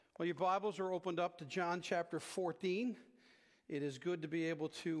Well, your Bibles are opened up to John chapter 14. It is good to be able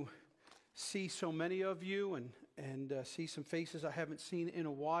to see so many of you and see some faces I haven't seen in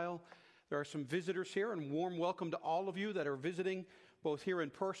a while. There are some visitors here, and warm welcome to all of you that are visiting both here in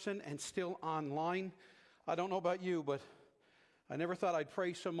person and still online. I don't know about you, but I never thought I'd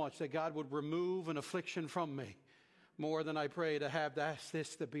pray so much that God would remove an affliction from me more than I pray to have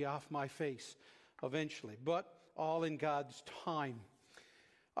this to be off my face eventually, but all in God's time.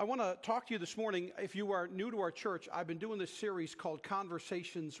 I want to talk to you this morning. If you are new to our church, I've been doing this series called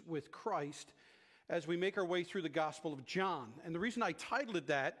Conversations with Christ as we make our way through the Gospel of John. And the reason I titled it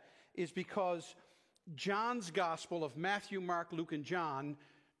that is because John's Gospel of Matthew, Mark, Luke, and John,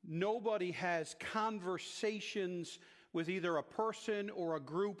 nobody has conversations with either a person or a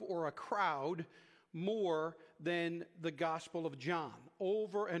group or a crowd more than the Gospel of John.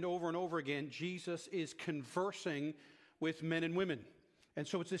 Over and over and over again, Jesus is conversing with men and women. And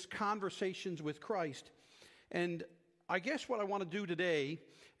so it's this conversations with Christ. And I guess what I want to do today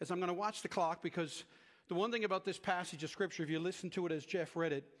is I'm going to watch the clock, because the one thing about this passage of Scripture, if you listen to it as Jeff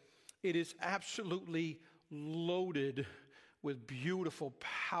read it, it is absolutely loaded with beautiful,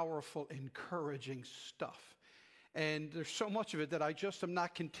 powerful, encouraging stuff. And there's so much of it that I just am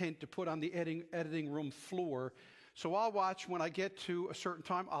not content to put on the editing room floor. So I'll watch. When I get to a certain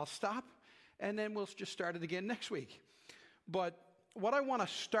time, I'll stop, and then we'll just start it again next week. But what I want to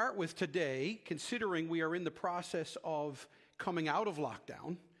start with today, considering we are in the process of coming out of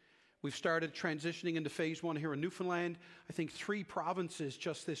lockdown, we've started transitioning into phase 1 here in Newfoundland. I think 3 provinces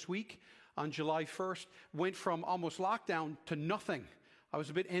just this week on July 1st went from almost lockdown to nothing. I was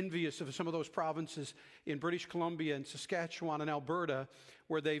a bit envious of some of those provinces in British Columbia and Saskatchewan and Alberta,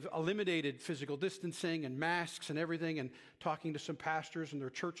 where they've eliminated physical distancing and masks and everything, and talking to some pastors, and their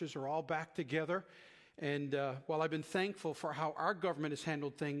churches are all back together. And while I've been thankful for how our government has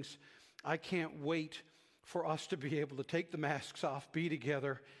handled things, I can't wait for us to be able to take the masks off, be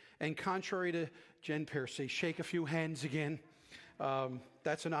together, and contrary to Jen Piercy, shake a few hands again.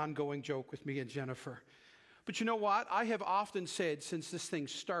 That's an ongoing joke with me and Jennifer. But you know what? I have often said since this thing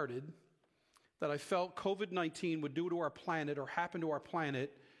started that I felt COVID-19 would do to our planet, or happen to our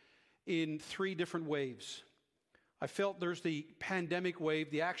planet, in 3 different waves. I felt there's the pandemic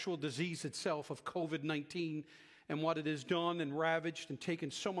wave, the actual disease itself of COVID-19, and what it has done and ravaged and taken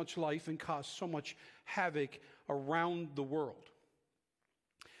so much life and caused so much havoc around the world.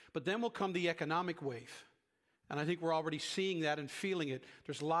 But then will come the economic wave. And I think we're already seeing that and feeling it.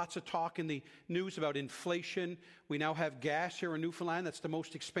 There's lots of talk in the news about inflation. We now have gas here in Newfoundland that's the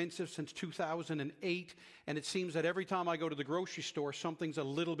most expensive since 2008. And it seems that every time I go to the grocery store, something's a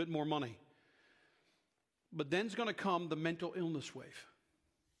little bit more money. But then's going to come the mental illness wave,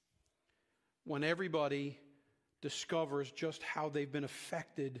 when everybody discovers just how they've been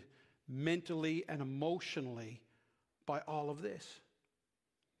affected mentally and emotionally by all of this.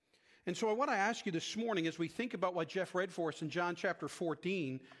 And so I want to ask you this morning, as we think about what Jeff read for us in John chapter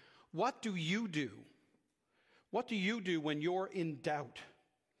 14, what do you do? What do you do when you're in doubt,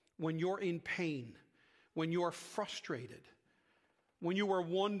 when you're in pain, when you're frustrated, when you are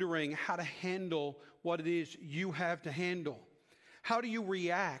wondering how to handle what it is you have to handle? How do you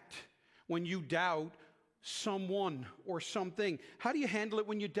react when you doubt someone or something? How do you handle it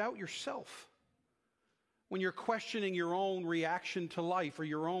when you doubt yourself? When you're questioning your own reaction to life or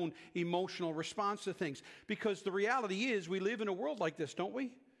your own emotional response to things? Because the reality is, we live in a world like this, don't we?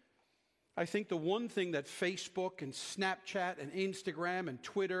 I think the one thing that Facebook and Snapchat and Instagram and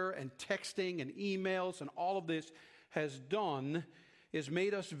Twitter and texting and emails and all of this has done is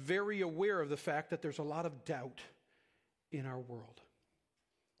made us very aware of the fact that there's a lot of doubt in our world.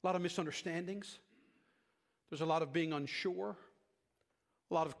 A lot of misunderstandings. There's a lot of being unsure.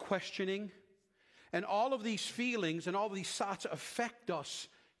 A lot of questioning. And all of these feelings and all of these thoughts affect us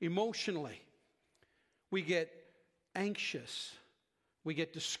emotionally. We get anxious. We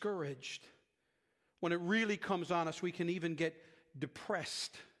get discouraged. When it really comes on us, we can even get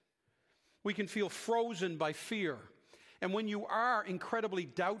depressed. We can feel frozen by fear. And when you are incredibly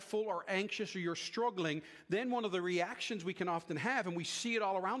doubtful or anxious, or you're struggling, then one of the reactions we can often have, and we see it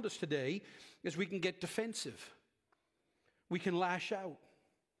all around us today, is we can get defensive. We can lash out.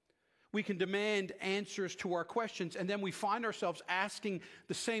 We can demand answers to our questions, and then we find ourselves asking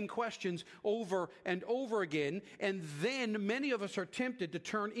the same questions over and over again, and then many of us are tempted to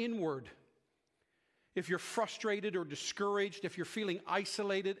turn inward. If you're frustrated or discouraged, if you're feeling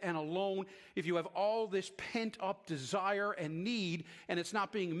isolated and alone, if you have all this pent-up desire and need and it's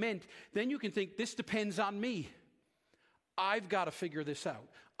not being met, then you can think, this depends on me. I've got to figure this out.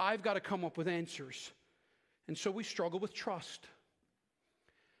 I've got to come up with answers. And so we struggle with trust.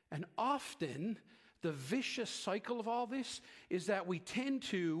 And often, the vicious cycle of all this is that we tend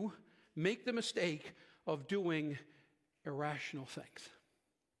to make the mistake of doing irrational things.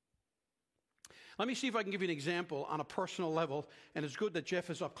 Let me see if I can give you an example on a personal level, and it's good that Jeff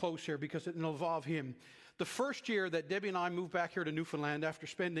is up close here because it'll involve him. The first year that Debbie and I moved back here to Newfoundland after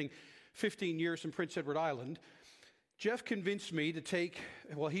spending 15 years in Prince Edward Island, Jeff convinced me to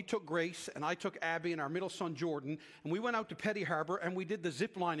he took Grace and I took Abby and our middle son Jordan, and we went out to Petty Harbor and we did the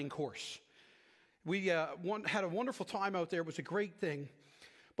zip lining course. We had a wonderful time out there. It was a great thing.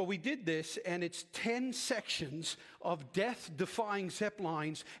 But we did this, and it's 10 sections of death-defying zip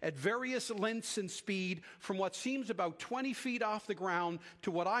lines at various lengths and speed from what seems about 20 feet off the ground to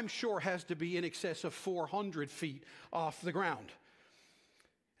what I'm sure has to be in excess of 400 feet off the ground.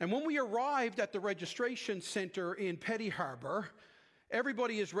 And when we arrived at the registration center in Petty Harbor,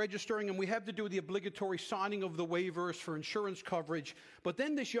 everybody is registering, and we have to do the obligatory signing of the waivers for insurance coverage. But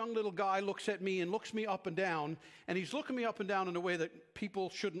then this young little guy looks at me and looks me up and down, and he's looking me up and down in a way that people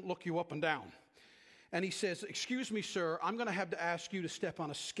shouldn't look you up and down. And he says, "Excuse me, sir, I'm going to have to ask you to step on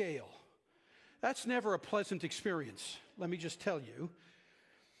a scale." That's never a pleasant experience, let me just tell you.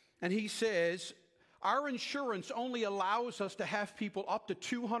 And he says, "Our insurance only allows us to have people up to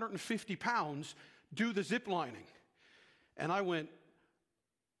 250 pounds do the zip lining." And I went,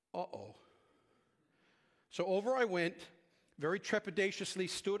 uh-oh. So over I went, very trepidatiously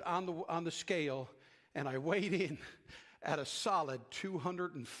stood on the scale, and I weighed in at a solid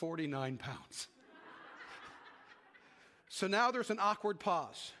 249 pounds. So now there's an awkward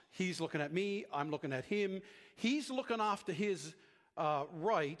pause. He's looking at me, I'm looking at him. He's looking off to his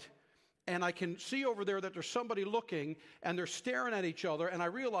right, and I can see over there that there's somebody looking, and they're staring at each other, and I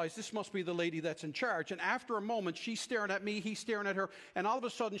realize this must be the lady that's in charge. And after a moment, she's staring at me, he's staring at her, and all of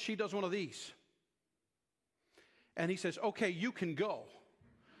a sudden she does one of these. And he says, "Okay, you can go."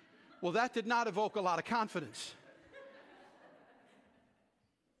 Well, that did not evoke a lot of confidence.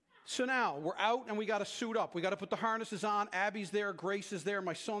 So now we're out and we got to suit up. We got to put the harnesses on. Abby's there, Grace is there,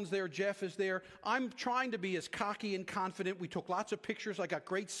 my son's there, Jeff is there. I'm trying to be as cocky and confident. We took lots of pictures. I got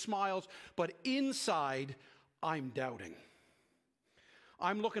great smiles. But inside, I'm doubting.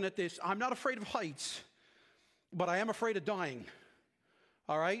 I'm looking at this. I'm not afraid of heights, but I am afraid of dying.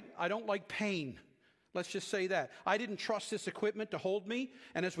 All right? I don't like pain. Let's just say that. I didn't trust this equipment to hold me.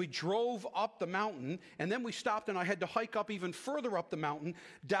 And as we drove up the mountain, and then we stopped and I had to hike up even further up the mountain,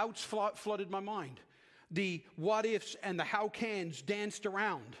 doubts flooded my mind. The what ifs and the how cans danced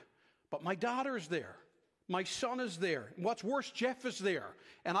around. But my daughter's there. My son is there. What's worse, Jeff is there.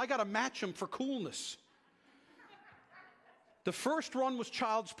 And I got to match him for coolness. The first run was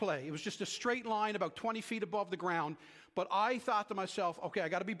child's play. It was just a straight line about 20 feet above the ground. But I thought to myself, okay, I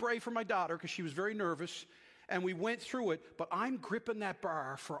got to be brave for my daughter because she was very nervous. And we went through it, but I'm gripping that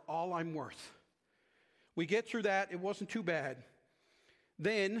bar for all I'm worth. We get through that. It wasn't too bad.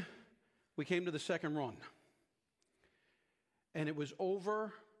 Then we came to the second run. And it was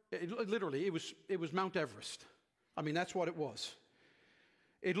over. Literally, it was Mount Everest. I mean, that's what it was.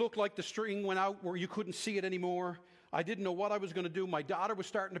 It looked like the string went out where you couldn't see it anymore. I didn't know what I was going to do. My daughter was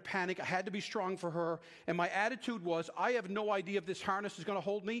starting to panic. I had to be strong for her. And my attitude was, I have no idea if this harness is going to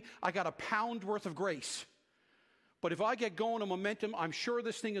hold me. I got a pound worth of grace. But if I get going on momentum, I'm sure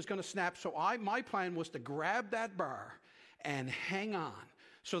this thing is going to snap. So my plan was to grab that bar and hang on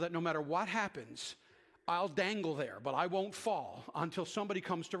so that no matter what happens, I'll dangle there, but I won't fall until somebody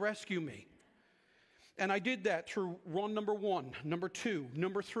comes to rescue me. And I did that through run number 1, number 2,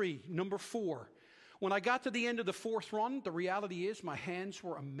 number 3, number 4. When I got to the end of the fourth run, the reality is my hands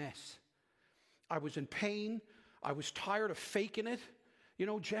were a mess. I was in pain. I was tired of faking it. You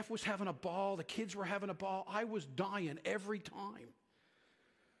know, Jeff was having a ball. The kids were having a ball. I was dying every time.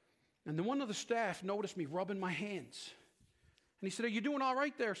 And then one of the staff noticed me rubbing my hands. And he said, "Are you doing all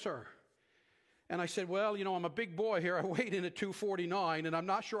right there, sir?" And I said, "Well, you know, I'm a big boy here. I weighed in at 249, and I'm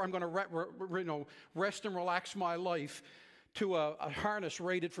not sure I'm going to rest and relax my life to a harness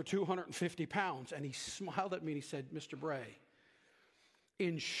rated for 250 pounds. And he smiled at me and he said, "Mr. Bray,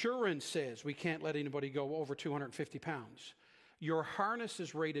 insurance says we can't let anybody go over 250 pounds. Your harness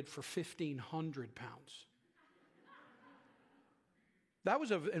is rated for 1,500 pounds. That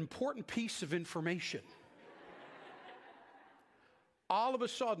was an important piece of information. All of a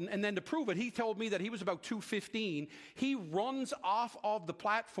sudden, and then to prove it, he told me that he was about 215. He runs off of the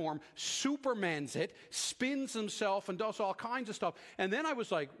platform, Supermans it, spins himself, and does all kinds of stuff. And then I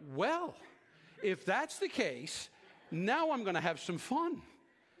was like, well, if that's the case, now I'm going to have some fun.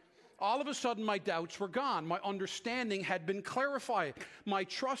 all of a sudden my doubts were gone. My understanding had been clarified. My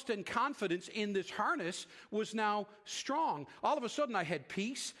trust and confidence in this harness was now strong. All of a sudden I had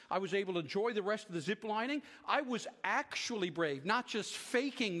peace. I was able to enjoy the rest of the zip lining. I was actually brave, not just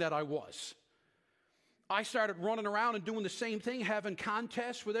faking that I was. I started running around and doing the same thing, having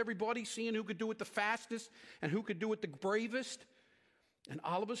contests with everybody, seeing who could do it the fastest and who could do it the bravest. And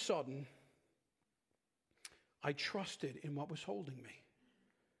all of a sudden, I trusted in what was holding me.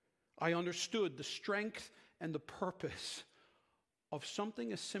 I understood the strength and the purpose of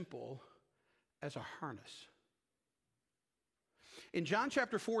something as simple as a harness. In John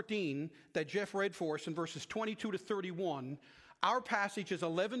chapter 14, that Jeff read for us in verses 22 to 31, our passage is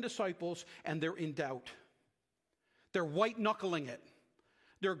 11 disciples and they're in doubt. They're white-knuckling it.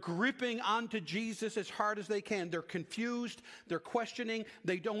 They're gripping onto Jesus as hard as they can. They're confused. They're questioning.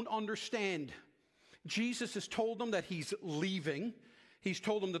 They don't understand. Jesus has told them that he's leaving. He's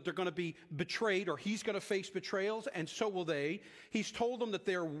told them that they're going to be betrayed, or he's going to face betrayals, and so will they. He's told them that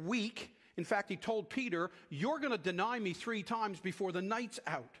they're weak. In fact, he told Peter, you're going to deny me 3 times before the night's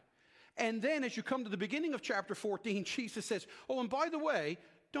out. And then as you come to the beginning of chapter 14, Jesus says, oh, and by the way,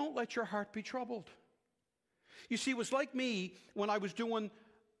 don't let your heart be troubled. You see, it was like me when I was doing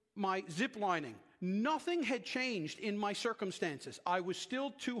my zip lining. Nothing had changed in my circumstances. I was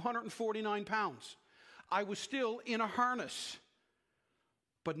still 249 pounds. I was still in a harness.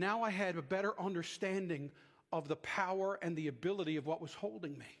 But now I had a better understanding of the power and the ability of what was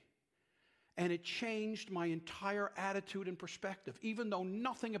holding me. And it changed my entire attitude and perspective, even though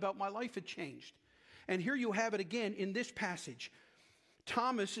nothing about my life had changed. And here you have it again in this passage.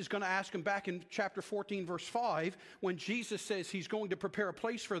 Thomas is going to ask him back in chapter 14, verse 5, when Jesus says he's going to prepare a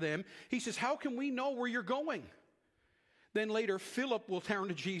place for them. He says, how can we know where you're going? Then later, Philip will turn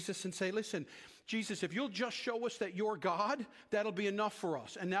to Jesus and say, listen, Jesus, if you'll just show us that you're God, that'll be enough for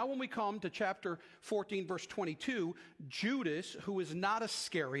us. And now when we come to chapter 14, verse 22, Judas, who is not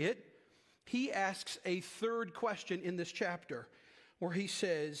Iscariot, he asks a third question in this chapter where he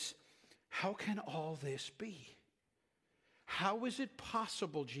says, how can all this be? How is it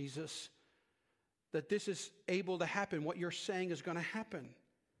possible, Jesus, that this is able to happen, what you're saying is going to happen?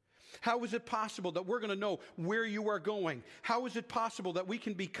 How is it possible that we're going to know where you are going? How is it possible that we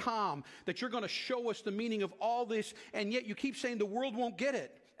can be calm, that you're going to show us the meaning of all this, and yet you keep saying the world won't get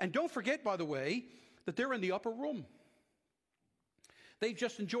it? And don't forget, by the way, that they're in the upper room. They've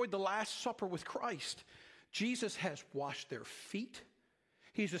just enjoyed the Last Supper with Christ. Jesus has washed their feet.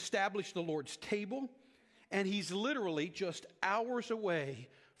 He's established the Lord's table. And he's literally just hours away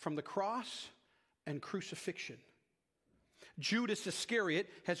from the cross and crucifixion. Judas Iscariot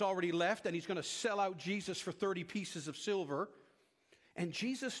has already left, and he's going to sell out Jesus for 30 pieces of silver. And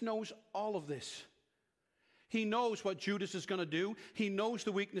Jesus knows all of this. He knows what Judas is going to do. He knows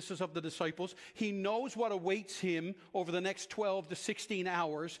the weaknesses of the disciples. He knows what awaits him over the next 12 to 16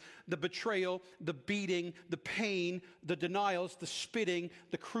 hours. The betrayal, the beating, the pain, the denials, the spitting,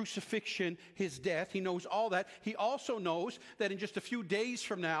 the crucifixion, his death. He knows all that. He also knows that in just a few days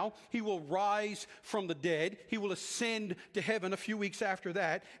from now, he will rise from the dead. He will ascend to heaven a few weeks after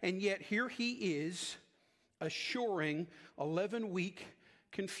that. And yet here he is assuring 11 weak,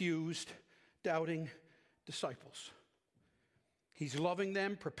 confused, doubting disciples. He's loving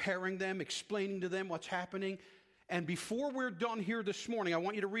them, preparing them, explaining to them what's happening. And before we're done here this morning, I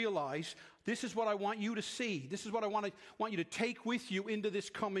want you to realize this is what I want you to see. This is what I want you to take with you into this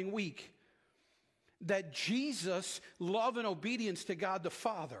coming week. That Jesus' love and obedience to God the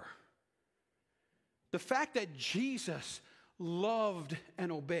Father, the fact that Jesus loved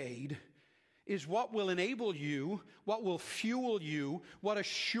and obeyed, is what will enable you, what will fuel you, what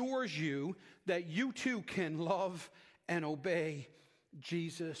assures you that you too can love and obey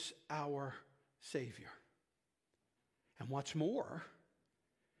Jesus, our Savior. And what's more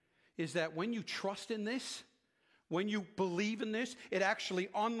is that when you trust in this, when you believe in this, it actually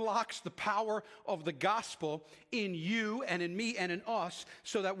unlocks the power of the gospel in you and in me and in us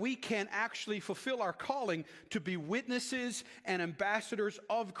so that we can actually fulfill our calling to be witnesses and ambassadors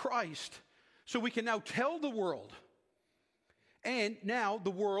of Christ. So we can now tell the world. And now the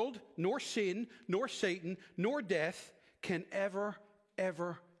world, nor sin, nor Satan, nor death can ever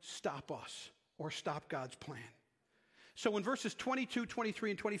stop us or stop God's plan. So in verses 22, 23,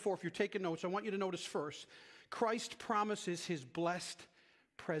 and 24, if you're taking notes, I want you to notice first, Christ promises his blessed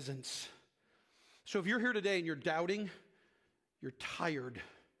presence. So if you're here today and you're doubting, you're tired,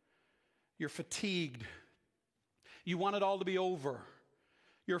 you're fatigued, you want it all to be over,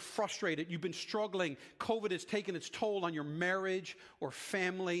 you're frustrated, you've been struggling, COVID has taken its toll on your marriage or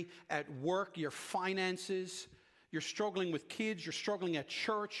family, at work, your finances, You're struggling with kids, you're struggling at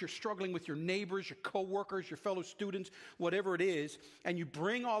church, you're struggling with your neighbors, your coworkers, your fellow students, whatever it is, and you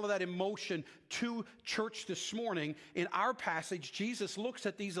bring all of that emotion to church this morning. In our passage, Jesus looks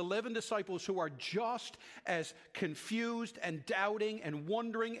at these 11 disciples who are just as confused and doubting and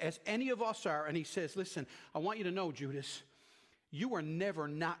wondering as any of us are, and he says, listen, I want you to know, Judas, you are never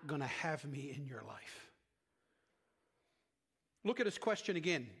not going to have me in your life. Look at his question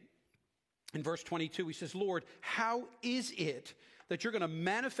again. In verse 22, he says, Lord, how is it that you're going to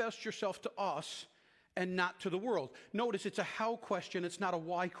manifest yourself to us and not to the world? Notice it's a how question, it's not a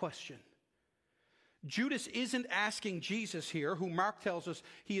why question. Judas isn't asking Jesus here, who Mark tells us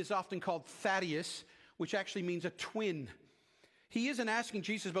he is often called Thaddeus, which actually means a twin. He isn't asking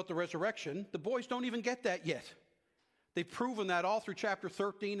Jesus about the resurrection. The boys don't even get that yet. They've proven that all through chapter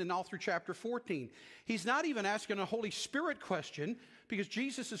 13 and all through chapter 14. He's not even asking a Holy Spirit question, because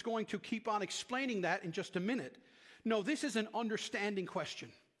Jesus is going to keep on explaining that in just a minute. No, this is an understanding question.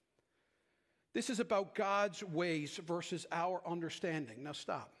 This is about God's ways versus our understanding. Now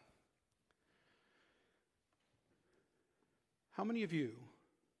stop. How many of you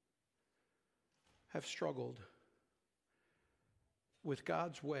have struggled with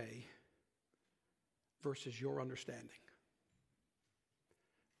God's way versus your understanding?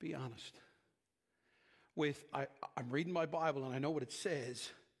 Be honest. I'm reading my Bible and I know what it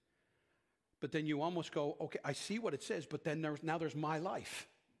says, but then you almost go, okay, I see what it says, but then now there's my life.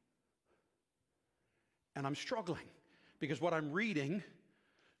 And I'm struggling because what I'm reading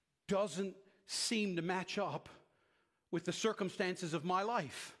doesn't seem to match up with the circumstances of my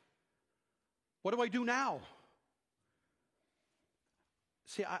life. What do I do now?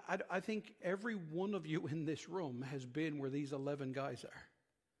 See, I think every one of you in this room has been where these 11 guys are.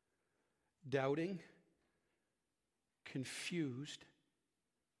 Doubting, confused,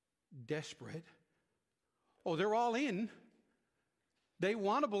 desperate. Oh, they're all in. They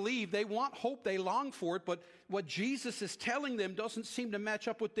want to believe, they want hope, they long for it, but what Jesus is telling them doesn't seem to match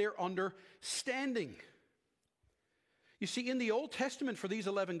up with their understanding. You see, in the Old Testament for these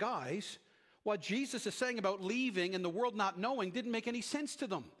 11 guys, what Jesus is saying about leaving and the world not knowing didn't make any sense to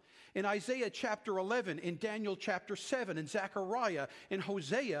them. In Isaiah chapter 11, in Daniel chapter 7, in Zechariah, in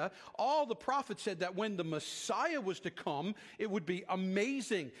Hosea, all the prophets said that when the Messiah was to come, it would be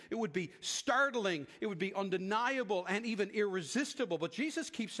amazing, it would be startling, it would be undeniable and even irresistible. But Jesus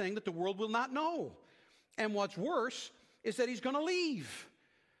keeps saying that the world will not know. And what's worse is that he's going to leave.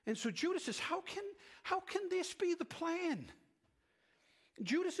 And so Judas says, how can this be the plan?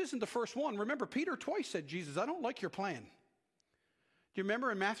 Judas isn't the first one. Remember, Peter twice said, Jesus, I don't like your plan. Do you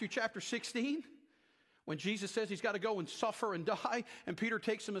remember in Matthew chapter 16 when Jesus says he's got to go and suffer and die, and Peter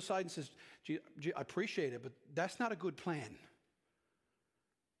takes him aside and says, I appreciate it, but that's not a good plan.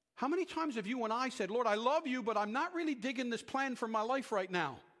 How many times have you and I said, Lord, I love you, but I'm not really digging this plan for my life right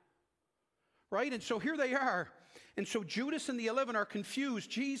now? Right? And so here they are. And so Judas and the 11 are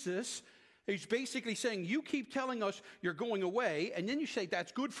confused. Jesus, he's basically saying, you keep telling us you're going away, and then you say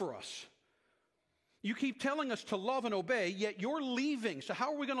that's good for us. You keep telling us to love and obey, yet you're leaving. So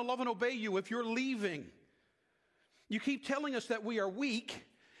how are we going to love and obey you if you're leaving? You keep telling us that we are weak,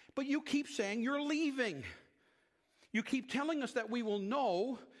 but you keep saying you're leaving. You keep telling us that we will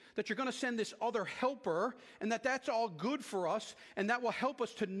know that you're going to send this other helper and that that's all good for us and that will help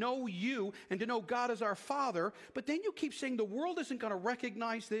us to know you and to know God as our Father. But then you keep saying the world isn't going to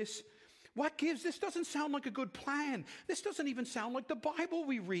recognize this. What gives? This doesn't sound like a good plan. This doesn't even sound like the Bible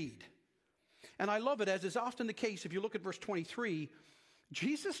we read. And I love it, as is often the case, if you look at verse 23,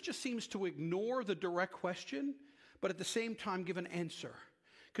 Jesus just seems to ignore the direct question, but at the same time give an answer.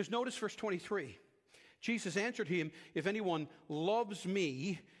 Because notice verse 23. Jesus answered him, if anyone loves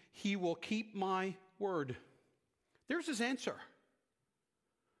me, he will keep my word. There's his answer.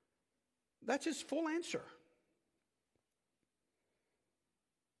 That's his full answer.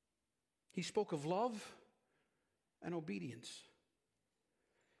 He spoke of love and obedience.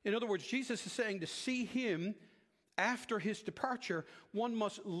 In other words, Jesus is saying to see him after his departure, one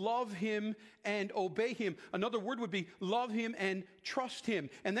must love him and obey him. Another word would be love him and trust him.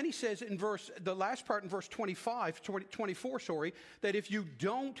 And then he says in the last part in verse 24, that if you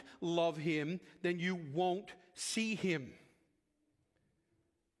don't love him, then you won't see him.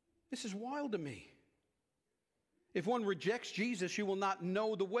 This is wild to me. If one rejects Jesus, you will not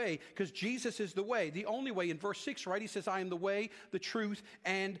know the way, because Jesus is the way, the only way. In verse 6, right, he says, I am the way, the truth,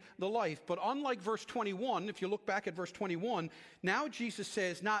 and the life. But unlike verse 21, if you look back at verse 21, now Jesus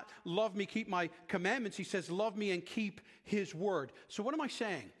says, not love me, keep my commandments. He says, love me and keep his word. So what am I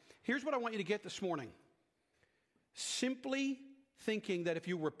saying? Here's what I want you to get this morning. Simply thinking that if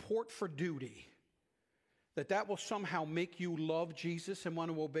you report for duty, that will somehow make you love Jesus and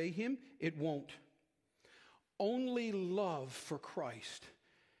want to obey him. It won't. Only love for Christ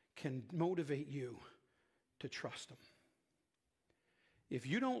can motivate you to trust him. If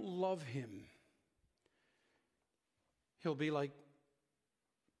you don't love him, he'll be like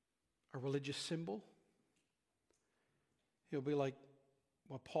a religious symbol. He'll be like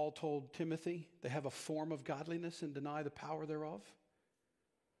what Paul told Timothy, they have a form of godliness and deny the power thereof.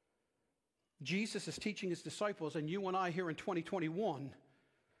 Jesus is teaching his disciples, and you and I here in 2021,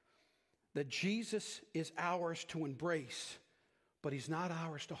 that Jesus is ours to embrace, but he's not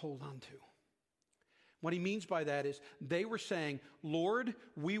ours to hold on to. What he means by that is they were saying, Lord,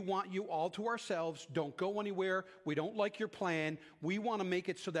 we want you all to ourselves. Don't go anywhere. We don't like your plan. We want to make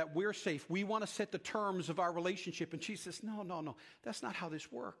it so that we're safe. We want to set the terms of our relationship. And Jesus says, no. That's not how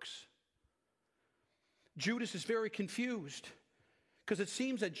this works. Judas is very confused because it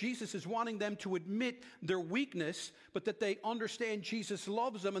seems that Jesus is wanting them to admit their weakness, but that they understand Jesus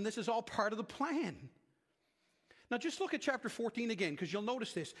loves them, and this is all part of the plan. Now just look at chapter 14 again, because you'll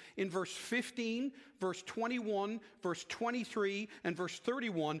notice this. In verse 15, verse 21, verse 23, and verse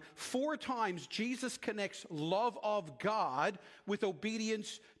 31, 4 times Jesus connects love of God with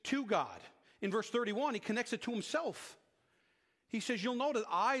obedience to God. In verse 31, he connects it to himself. He says, you'll notice,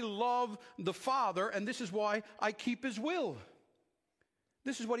 I love the Father, and this is why I keep his will.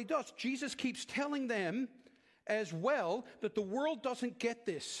 This is what he does. Jesus keeps telling them as well that the world doesn't get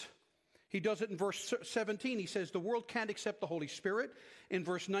this. He does it in verse 17. He says the world can't accept the Holy Spirit. In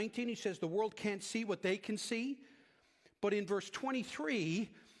verse 19, he says the world can't see what they can see. But in verse 23,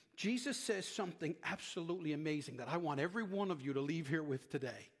 Jesus says something absolutely amazing that I want every one of you to leave here with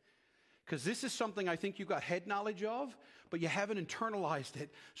today. Because this is something I think you got head knowledge of, but you haven't internalized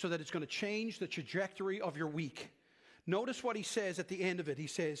it so that it's going to change the trajectory of your week. Notice what he says at the end of it. He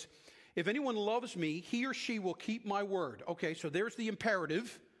says, if anyone loves me, he or she will keep my word. Okay, so there's the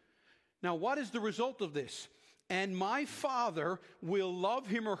imperative. Now, what is the result of this? And my Father will love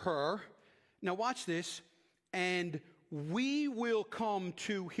him or her. Now, watch this. And we will come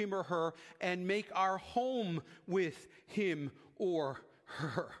to him or her and make our home with him or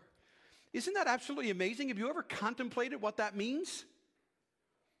her. Isn't that absolutely amazing? Have you ever contemplated what that means?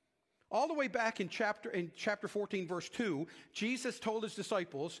 All the way back in chapter 14, verse 2, Jesus told his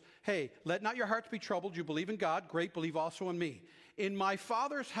disciples, hey, let not your hearts be troubled. You believe in God. Great, believe also in me. In my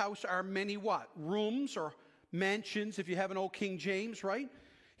Father's house are many what? Rooms or mansions, if you have an old King James, right?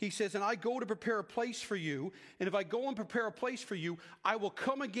 He says, and I go to prepare a place for you. And if I go and prepare a place for you, I will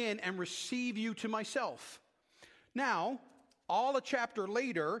come again and receive you to myself. Now, all a chapter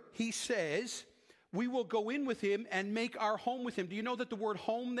later, he says, we will go in with him and make our home with him. Do you know that the word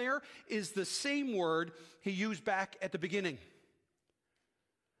home there is the same word he used back at the beginning?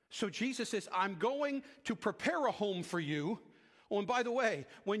 So Jesus says, I'm going to prepare a home for you. Oh, and by the way,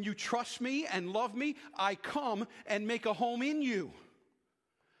 when you trust me and love me, I come and make a home in you.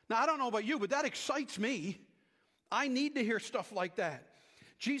 Now, I don't know about you, but that excites me. I need to hear stuff like that.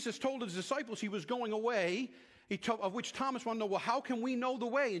 Jesus told his disciples he was going away, of which Thomas wanted to know, well, how can we know the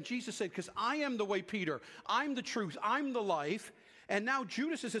way? And Jesus said, because I am the way, Peter. I'm the truth. I'm the life. And now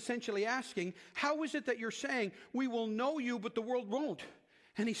Judas is essentially asking, how is it that you're saying we will know you, but the world won't?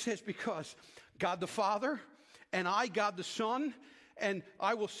 And he says, because God the Father and I, God the Son, and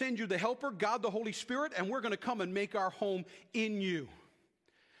I will send you the Helper, God the Holy Spirit, and we're going to come and make our home in you.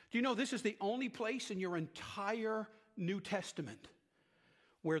 Do you know this is the only place in your entire New Testament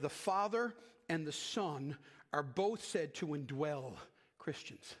where the Father and the Son are both said to indwell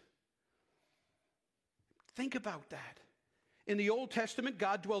Christians? Think about that. In the Old Testament,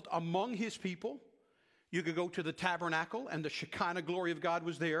 God dwelt among his people. You could go to the tabernacle and the Shekinah glory of God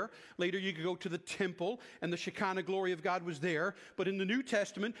was there. Later you could go to the temple and the Shekinah glory of God was there. But in the New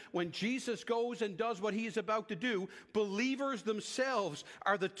Testament, when Jesus goes and does what he is about to do, believers themselves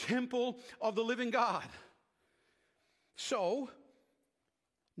are the temple of the living God. So,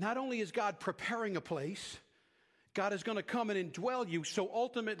 not only is God preparing a place, God is going to come and indwell you. So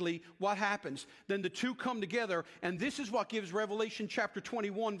ultimately, what happens? Then the two come together, and this is what gives Revelation chapter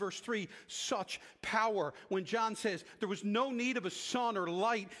 21, verse 3, such power. When John says there was no need of a sun or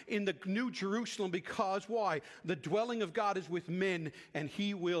light in the New Jerusalem, because why? The dwelling of God is with men, and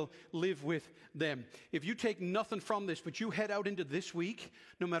he will live with them. If you take nothing from this, but you head out into this week,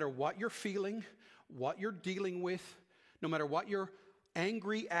 no matter what you're feeling, what you're dealing with, no matter what you're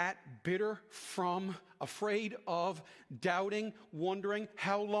angry at, bitter from, afraid of, doubting, wondering,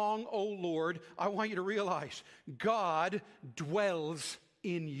 how long, oh Lord, I want you to realize God dwells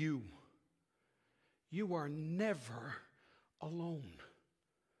in you. You are never alone.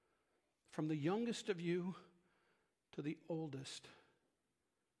 from the youngest of you to the oldest,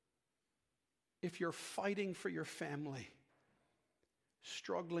 if you're fighting for your family,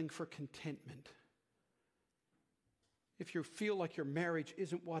 struggling for contentment, if you feel like your marriage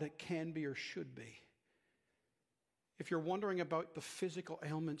isn't what it can be or should be, if you're wondering about the physical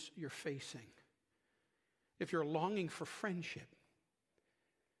ailments you're facing, if you're longing for friendship,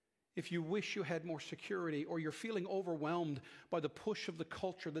 if you wish you had more security, or you're feeling overwhelmed by the push of the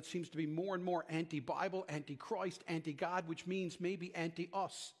culture that seems to be more and more anti-Bible, anti-Christ, anti-God, which means maybe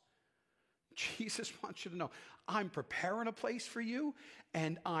anti-us, Jesus wants you to know, I'm preparing a place for you,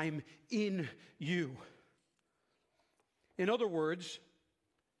 and I'm in you. In other words,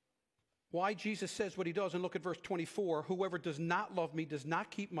 why Jesus says what he does, and look at verse 24, whoever does not love me does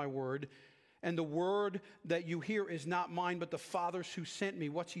not keep my word, and the word that you hear is not mine, but the Father's who sent me.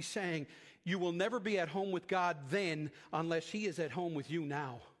 What's he saying? You will never be at home with God then unless he is at home with you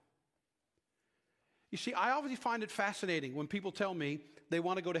now. You see, I obviously find it fascinating when people tell me they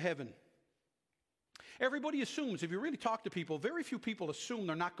want to go to heaven. Everybody assumes, if you really talk to people, very few people assume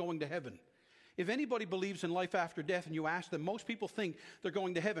they're not going to heaven. If anybody believes in life after death and you ask them, most people think they're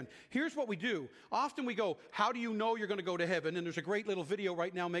going to heaven. Here's what we do. Often we go, how do you know you're going to go to heaven? And there's a great little video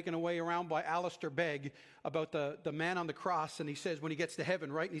right now making a way around by Alistair Begg about the man on the cross. And he says when he gets to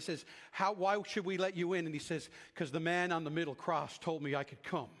heaven, right? And he says, why should we let you in? And he says, because the man on the middle cross told me I could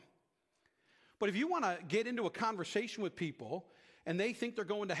come. But if you want to get into a conversation with people and they think they're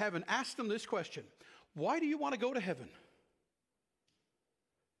going to heaven, ask them this question. Why do you want to go to heaven?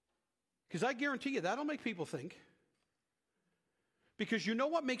 Because I guarantee you that'll make people think. Because you know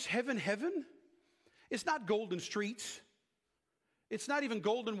what makes heaven heaven? It's not golden streets. It's not even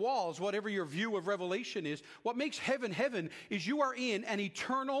golden walls, whatever your view of Revelation is. What makes heaven heaven is you are in an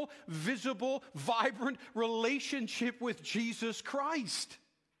eternal, visible, vibrant relationship with Jesus Christ.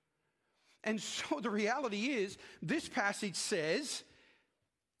 And so the reality is, this passage says,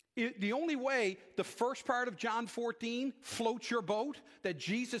 the only way the first part of John 14 floats your boat, that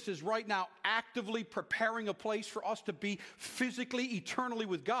Jesus is right now actively preparing a place for us to be physically, eternally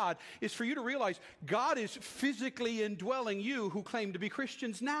with God, is for you to realize God is physically indwelling you who claim to be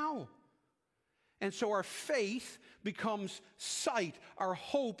Christians now. And so our faith becomes sight. Our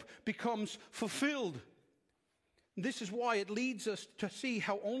hope becomes fulfilled. This is why it leads us to see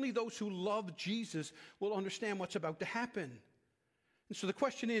how only those who love Jesus will understand what's about to happen. And so the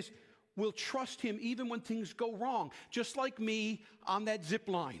question is, we'll trust him even when things go wrong. Just like me on that zip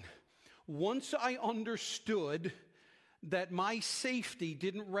line. Once I understood that my safety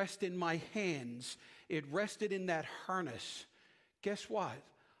didn't rest in my hands, it rested in that harness. Guess what?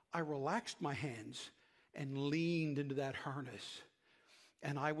 I relaxed my hands and leaned into that harness.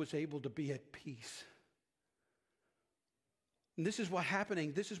 And I was able to be at peace. And this is what's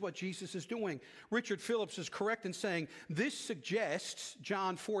happening. This is what Jesus is doing. Richard Phillips is correct in saying this suggests,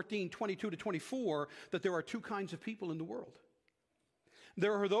 John 14, 22 to 24, that there are two kinds of people in the world.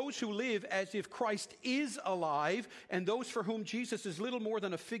 There are those who live as if Christ is alive, and those for whom Jesus is little more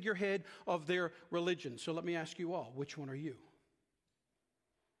than a figurehead of their religion. So let me ask you all, which one are you?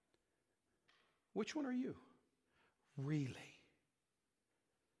 Which one are you? Really?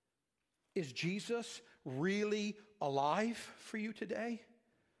 Is Jesus really alive for you today?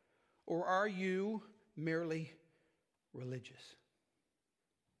 Or are you merely religious?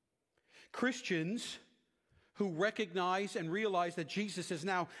 Christians who recognize and realize that Jesus is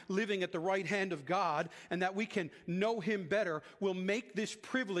now living at the right hand of God and that we can know him better will make this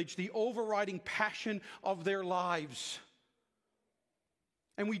privilege the overriding passion of their lives.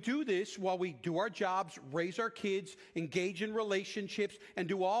 And we do this while we do our jobs, raise our kids, engage in relationships, and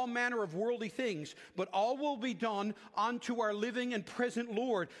do all manner of worldly things. But all will be done unto our living and present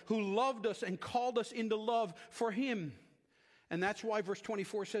Lord, who loved us and called us into love for him. And that's why verse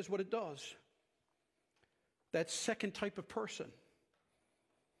 24 says what it does. That second type of person,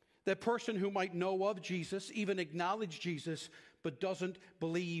 that person who might know of Jesus, even acknowledge Jesus, but doesn't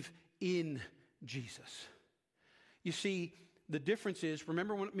believe in Jesus. You see, the difference is,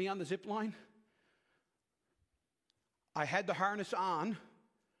 remember me on the zip line? I had the harness on.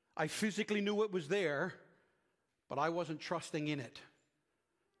 I physically knew it was there, but I wasn't trusting in it.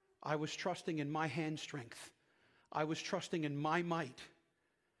 I was trusting in my hand strength. I was trusting in my might.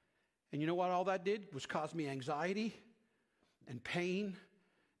 And you know what all that did? Was cause me anxiety and pain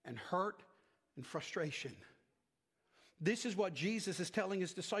and hurt and frustration. This is what Jesus is telling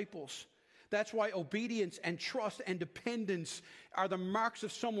his disciples. That's why obedience and trust and dependence are the marks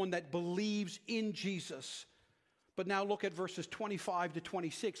of someone that believes in Jesus. But now look at verses 25 to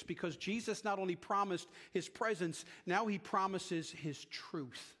 26, because Jesus not only promised his presence, now he promises his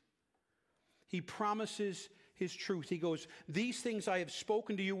truth. He promises his truth. He goes, these things I have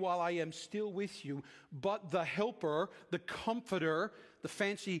spoken to you while I am still with you, but the helper, the comforter, the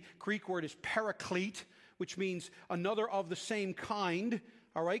fancy Greek word is paraclete, which means another of the same kind,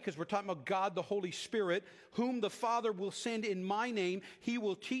 all right, because we're talking about God, the Holy Spirit, whom the Father will send in my name. He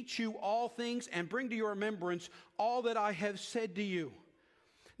will teach you all things and bring to your remembrance all that I have said to you.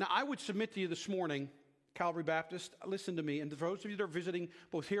 Now, I would submit to you this morning, Calvary Baptist, listen to me, and for those of you that are visiting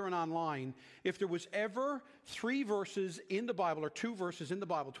both here and online, if there was ever 3 verses in the Bible, or 2 verses in the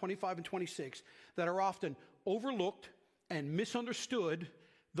Bible, 25 and 26, that are often overlooked and misunderstood,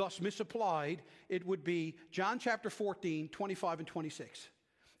 thus misapplied, it would be John chapter 14, 25 and 26.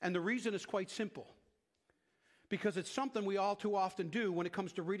 And the reason is quite simple. Because it's something we all too often do when it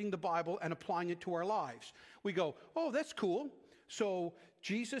comes to reading the Bible and applying it to our lives. We go, oh, that's cool. So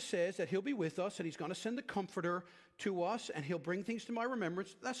Jesus says that he'll be with us and he's going to send the comforter to us and he'll bring things to my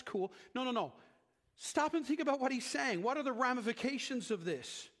remembrance. That's cool. No. Stop and think about what he's saying. What are the ramifications of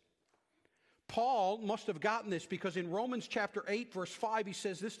this? Paul must have gotten this because in Romans chapter 8, verse 5, he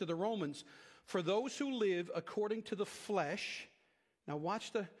says this to the Romans, for those who live according to the flesh, now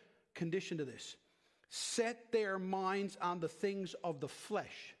watch the condition to this, set their minds on the things of the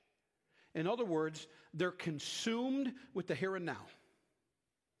flesh. In other words, they're consumed with the here and now.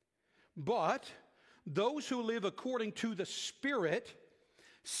 But those who live according to the Spirit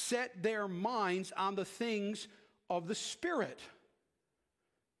set their minds on the things of the Spirit.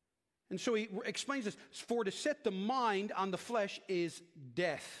 And so he explains this. For to set the mind on the flesh is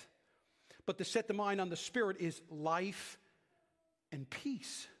death, but to set the mind on the Spirit is life and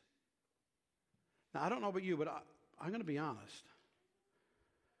peace. Now, I don't know about you, but I'm going to be honest.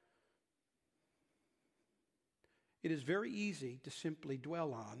 It is very easy to simply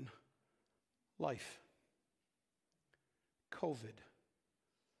dwell on life, COVID,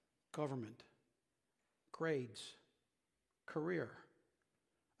 government, grades, career,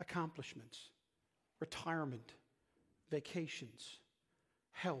 accomplishments, retirement, vacations,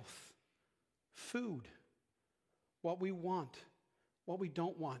 health, food, what we want, what we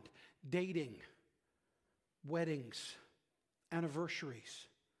don't want, dating, weddings, anniversaries,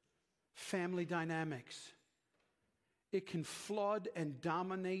 family dynamics. It can flood and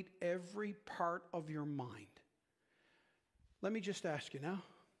dominate every part of your mind. Let me just ask you now,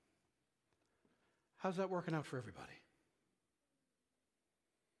 how's that working out for everybody?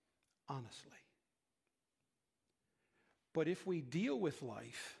 Honestly. But if we deal with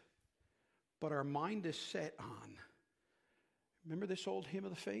life, but our mind is set on, remember this old hymn of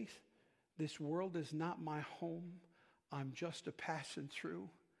the faith? This world is not my home, I'm just a passing through.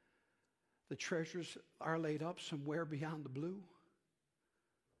 The treasures are laid up somewhere beyond the blue.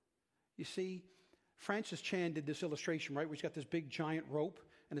 You see, Francis Chan did this illustration, right, where he's got this big giant rope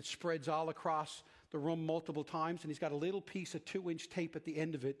and it spreads all across the room multiple times, and he's got a little piece of 2-inch tape at the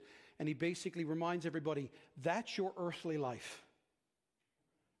end of it, and he basically reminds everybody, that's your earthly life.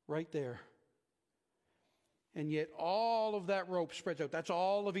 Right there. And yet all of that rope spreads out. That's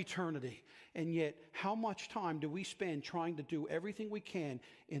all of eternity. And yet how much time do we spend trying to do everything we can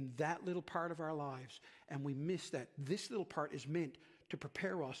in that little part of our lives? And we miss that this little part is meant to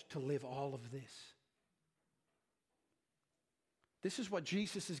prepare us to live all of this. This is what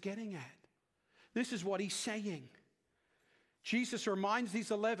Jesus is getting at. This is what he's saying. Jesus reminds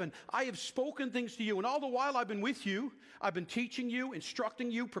these 11, I have spoken things to you, and all the while I've been with you. I've been teaching you, instructing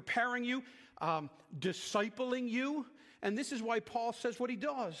you, preparing you, discipling you. And this is why Paul says what he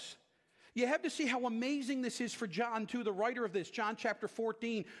does. You have to see how amazing this is for John, too, the writer of this. John chapter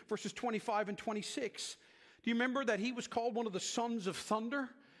 14, verses 25 and 26. Do you remember that he was called one of the sons of thunder?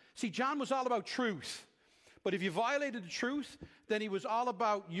 See, John was all about truth. But if you violated the truth, then he was all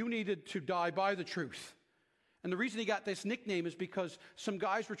about you needed to die by the truth. And the reason he got this nickname is because some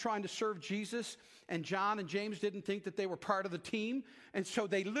guys were trying to serve Jesus, and John and James didn't think that they were part of the team. And so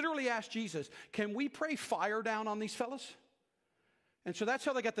they literally asked Jesus, can we pray fire down on these fellas? And so that's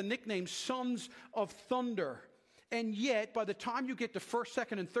how they got the nickname Sons of Thunder. And yet, by the time you get to 1st,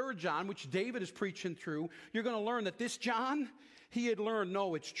 2nd, and 3rd John, which David is preaching through, you're going to learn that this John, he had learned,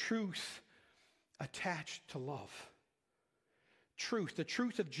 no, it's truth attached to love. Truth, the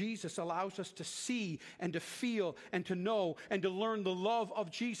truth of Jesus allows us to see and to feel and to know and to learn the love of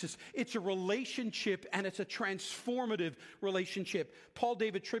Jesus. It's a relationship, and it's a transformative relationship. Paul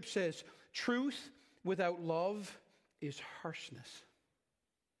David Tripp says, truth without love is harshness.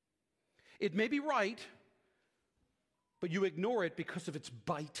 It may be right, but you ignore it because of its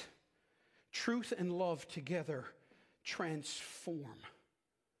bite. Truth and love together transform.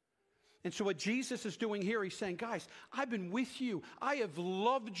 And so what Jesus is doing here, he's saying, guys, I've been with you. I have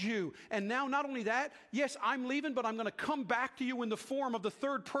loved you. And now not only that, yes, I'm leaving, but I'm going to come back to you in the form of the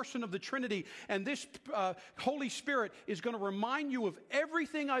third person of the Trinity. And this Holy Spirit is going to remind you of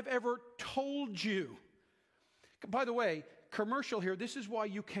everything I've ever told you. By the way, commercial here, this is why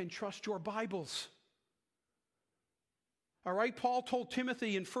you can trust your Bibles. All right, Paul told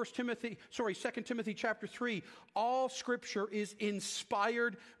Timothy in 2 Timothy chapter 3, all Scripture is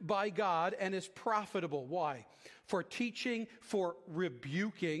inspired by God and is profitable. Why? For teaching, for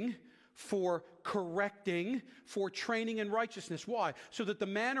rebuking, for correcting, for training in righteousness. Why? So that the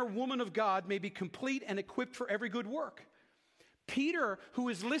man or woman of God may be complete and equipped for every good work. Peter, who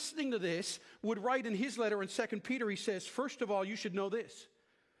is listening to this, would write in his letter in 2 Peter, he says, first of all, you should know this.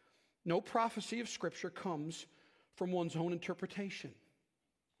 No prophecy of Scripture comes from one's own interpretation.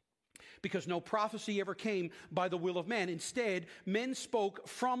 Because no prophecy ever came by the will of man. Instead, men spoke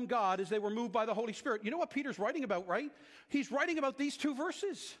from God as they were moved by the Holy Spirit. You know what Peter's writing about, right? He's writing about these two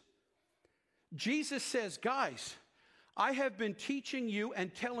verses. Jesus says, guys, I have been teaching you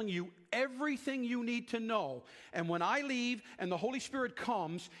and telling you everything you need to know. And when I leave and the Holy Spirit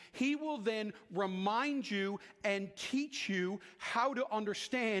comes, He will then remind you and teach you how to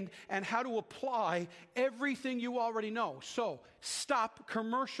understand and how to apply everything you already know. So stop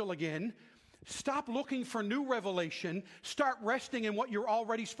commercial again. Stop looking for new revelation. Start resting in what you're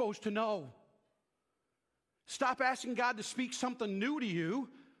already supposed to know. Stop asking God to speak something new to you.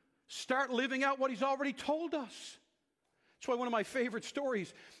 Start living out what He's already told us. That's why one of my favorite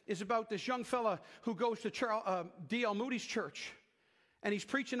stories is about this young fella who goes to D.L. Moody's church, and he's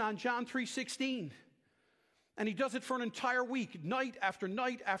preaching on John 3:16. And he does it for an entire week, night after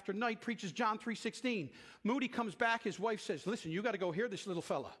night after night, preaches John 3:16. Moody comes back, his wife says, listen, you got to go hear this little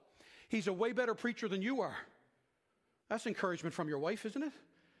fella. He's a way better preacher than you are. That's encouragement from your wife, isn't it?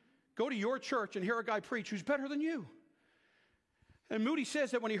 Go to your church and hear a guy preach who's better than you. And Moody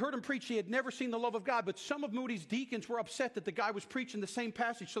says that when he heard him preach, he had never seen the love of God. But some of Moody's deacons were upset that the guy was preaching the same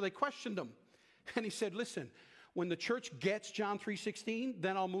passage, so they questioned him. And he said, listen, when the church gets John 3:16,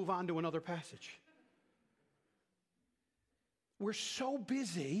 then I'll move on to another passage. We're so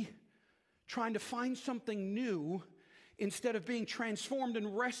busy trying to find something new instead of being transformed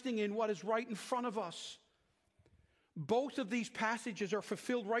and resting in what is right in front of us. Both of these passages are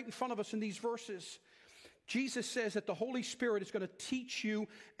fulfilled right in front of us in these verses. Jesus says that the Holy Spirit is going to teach you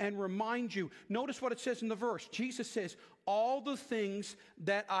and remind you. Notice what it says in the verse. Jesus says, all the things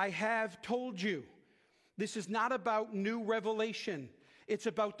that I have told you. This is not about new revelation. It's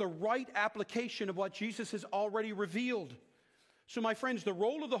about the right application of what Jesus has already revealed. So my friends, the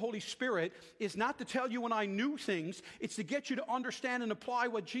role of the Holy Spirit is not to tell you and I new things. It's to get you to understand and apply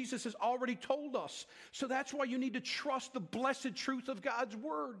what Jesus has already told us. So that's why you need to trust the blessed truth of God's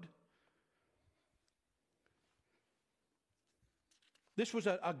Word. This was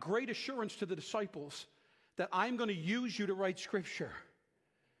a great assurance to the disciples that I'm going to use you to write Scripture.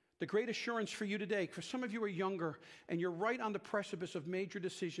 The great assurance for you today, because some of you are younger and you're right on the precipice of major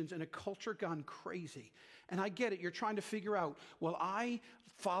decisions in a culture gone crazy. And I get it. You're trying to figure out, will I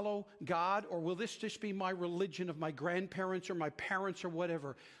follow God or will this just be my religion of my grandparents or my parents or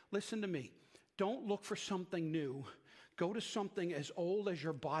whatever? Listen to me. Don't look for something new. Go to something as old as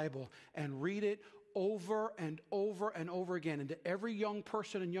your Bible and read it over and over and over again. And to every young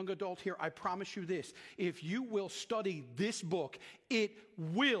person and young adult here, I promise you this. If you will study this book, it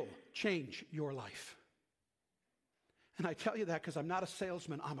will change your life. And I tell you that because I'm not a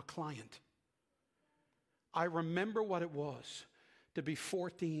salesman, I'm a client. I remember what it was to be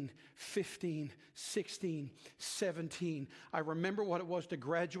 14, 15, 16, 17. I remember what it was to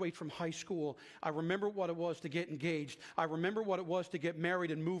graduate from high school. I remember what it was to get engaged. I remember what it was to get married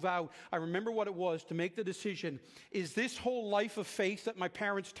and move out. I remember what it was to make the decision, is this whole life of faith that my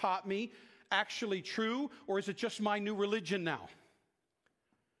parents taught me actually true, or is it just my new religion now?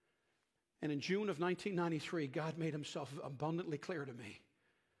 And in June of 1993, God made Himself abundantly clear to me.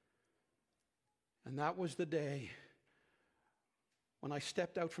 And that was the day when I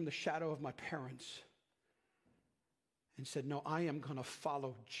stepped out from the shadow of my parents and said, no, I am going to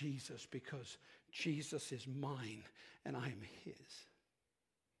follow Jesus because Jesus is mine and I am His.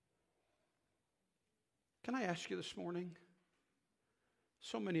 Can I ask you this morning?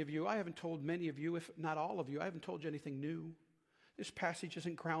 So many of you, I haven't told many of you, if not all of you, I haven't told you anything new. This passage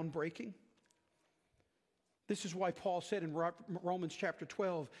isn't groundbreaking. This is why Paul said in Romans chapter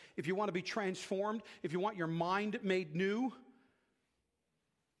 12, if you want to be transformed, if you want your mind made new,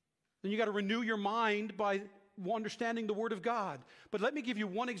 then you got to renew your mind by understanding the Word of God. But let me give you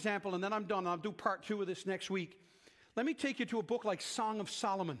one example, and then I'm done. I'll do part 2 of this next week. Let me take you to a book like Song of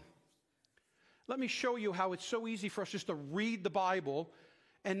Solomon. Let me show you how it's so easy for us just to read the Bible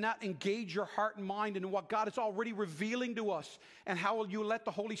and not engage your heart and mind in what God is already revealing to us, and how will you let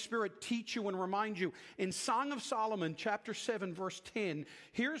the Holy Spirit teach you and remind you. In Song of Solomon, chapter 7, verse 10,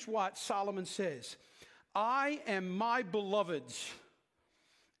 here's what Solomon says. I am my beloved's,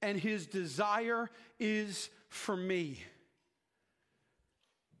 and his desire is for me.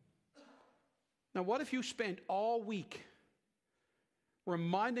 Now, what if you spent all week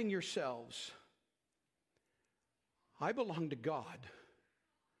reminding yourselves, I belong to God,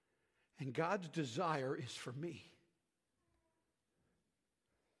 and God's desire is for me?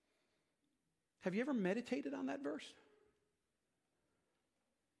 Have you ever meditated on that verse?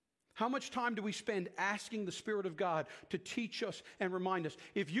 How much time do we spend asking the Spirit of God to teach us and remind us?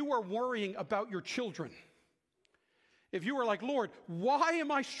 If you are worrying about your children, if you are like, Lord, why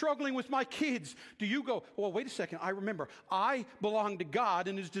am I struggling with my kids? Do you go, well, wait a second, I remember, I belong to God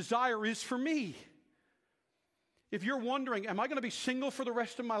and his desire is for me. If you're wondering, am I going to be single for the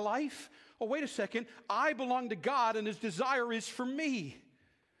rest of my life? Oh, wait a second, I belong to God and his desire is for me.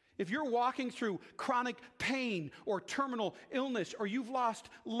 If you're walking through chronic pain or terminal illness, or you've lost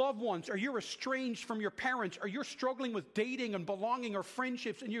loved ones, or you're estranged from your parents, or you're struggling with dating and belonging or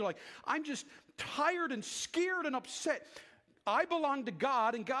friendships, and you're like, I'm just tired and scared and upset. I belong to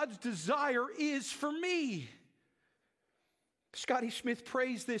God, and God's desire is for me. Scotty Smith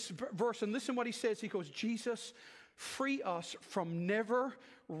prays this verse, and listen what he says. He goes, Jesus, free us from never,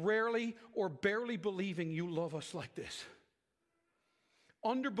 rarely, or barely believing you love us like this.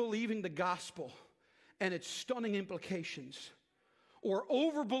 Underbelieving the gospel and its stunning implications, or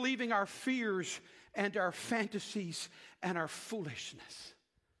overbelieving our fears and our fantasies and our foolishness.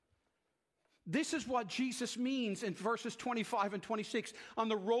 This is what Jesus means in verses 25 and 26 on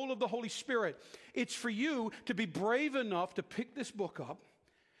the role of the Holy Spirit. It's for you to be brave enough to pick this book up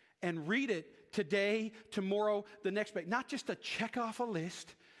and read it today, tomorrow, the next day. Not just to check off a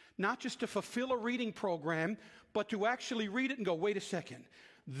list, not just to fulfill a reading program, but to actually read it and go, wait a second.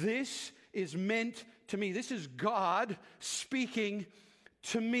 This is meant to me. This is God speaking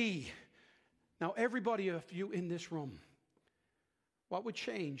to me. Now, everybody of you in this room, what would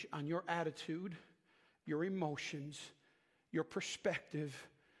change on your attitude, your emotions, your perspective,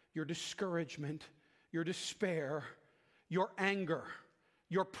 your discouragement, your despair, your anger,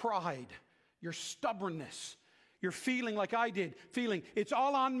 your pride, your stubbornness, your feeling like I did, feeling it's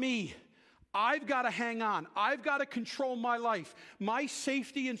all on me. I've got to hang on. I've got to control my life. My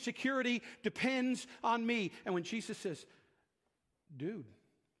safety and security depends on me. And when Jesus says, dude,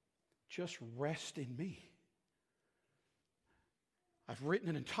 just rest in me. I've written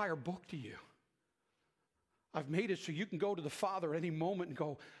an entire book to you. I've made it so you can go to the Father at any moment and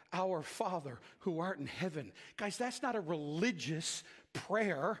go, Our Father who art in heaven. Guys, that's not a religious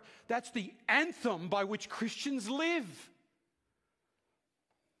prayer. That's the anthem by which Christians live.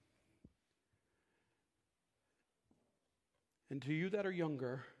 And to you that are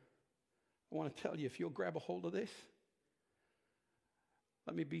younger, I want to tell you, if you'll grab a hold of this,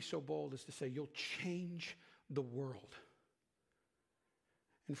 let me be so bold as to say you'll change the world.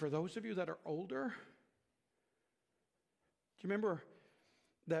 And for those of you that are older, do you remember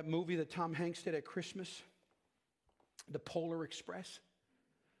that movie that Tom Hanks did at Christmas? The Polar Express?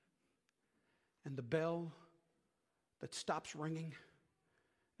 And the bell that stops ringing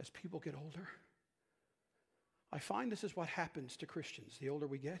as people get older? I find this is what happens to Christians the older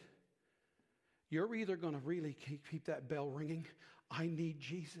we get. You're either going to really keep that bell ringing, I need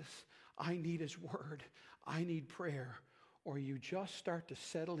Jesus, I need his word, I need prayer, or you just start to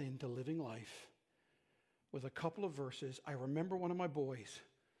settle into living life with a couple of verses. I remember one of my boys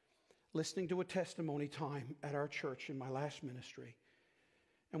listening to a testimony time at our church in my last ministry.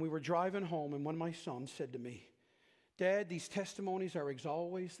 And we were driving home, and one of my sons said to me, Dad, these testimonies are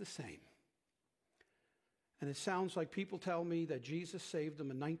always the same. And it sounds like people tell me that Jesus saved them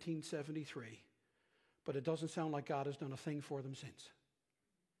in 1973, but it doesn't sound like God has done a thing for them since.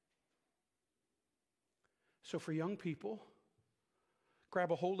 So for young people,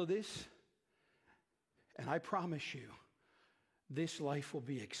 grab a hold of this, and I promise you, this life will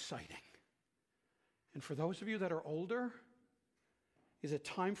be exciting. And for those of you that are older, is it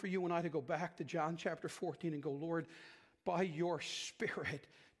time for you and I to go back to John chapter 14 and go, Lord, by your Spirit,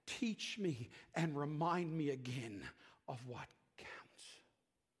 teach me and remind me again of what counts.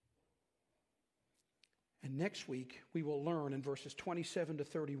 And next week, we will learn in verses 27 to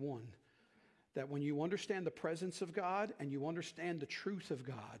 31 that when you understand the presence of God and you understand the truth of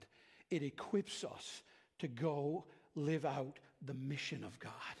God, it equips us to go live out the mission of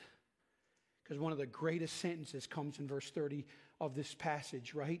God. Because one of the greatest sentences comes in verse 30 of this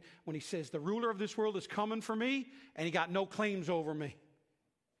passage, right? When he says, the ruler of this world is coming for me, and he got no claims over me.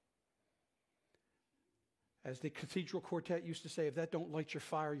 As the Cathedral Quartet used to say, if that don't light your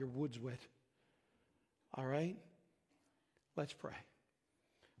fire, your wood's wet. All right? Let's pray.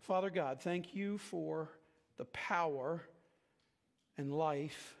 Father God, thank you for the power and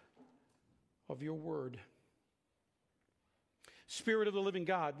life of your word. Spirit of the living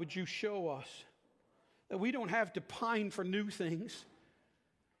God, would you show us that we don't have to pine for new things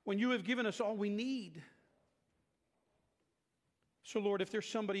when you have given us all we need? So, Lord, if there's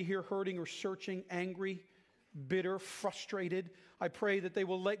somebody here hurting or searching, angry, bitter, frustrated, I pray that they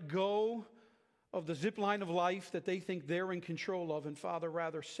will let go of the zip line of life that they think they're in control of, and Father,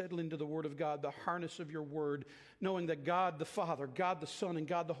 rather settle into the Word of God, the harness of your Word, knowing that God the Father, God the Son, and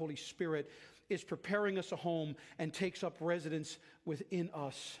God the Holy Spirit is preparing us a home and takes up residence within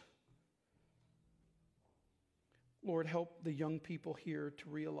us. Lord, help the young people here to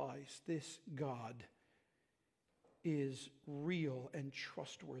realize this God is real and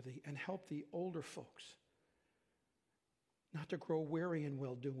trustworthy, and help the older folks not to grow weary in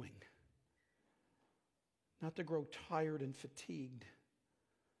well-doing, not to grow tired and fatigued.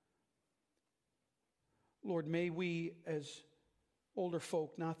 Lord, may we as older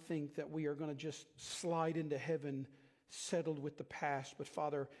folk not think that we are going to just slide into heaven settled with the past, but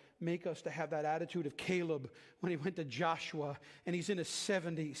Father, make us to have that attitude of Caleb when he went to Joshua and he's in his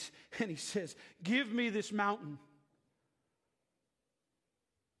 70s and he says, give me this mountain.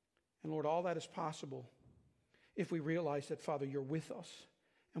 And Lord, all that is possible if we realize that, Father, you're with us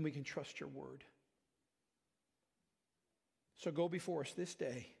and we can trust your word. So go before us this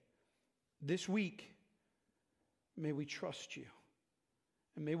day, this week. May we trust you.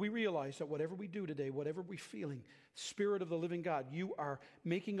 And may we realize that whatever we do today, whatever we're feeling, Spirit of the living God, you are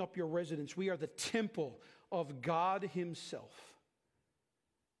making up your residence. We are the temple of God himself.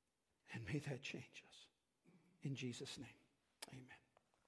 And may that change us. In Jesus' name.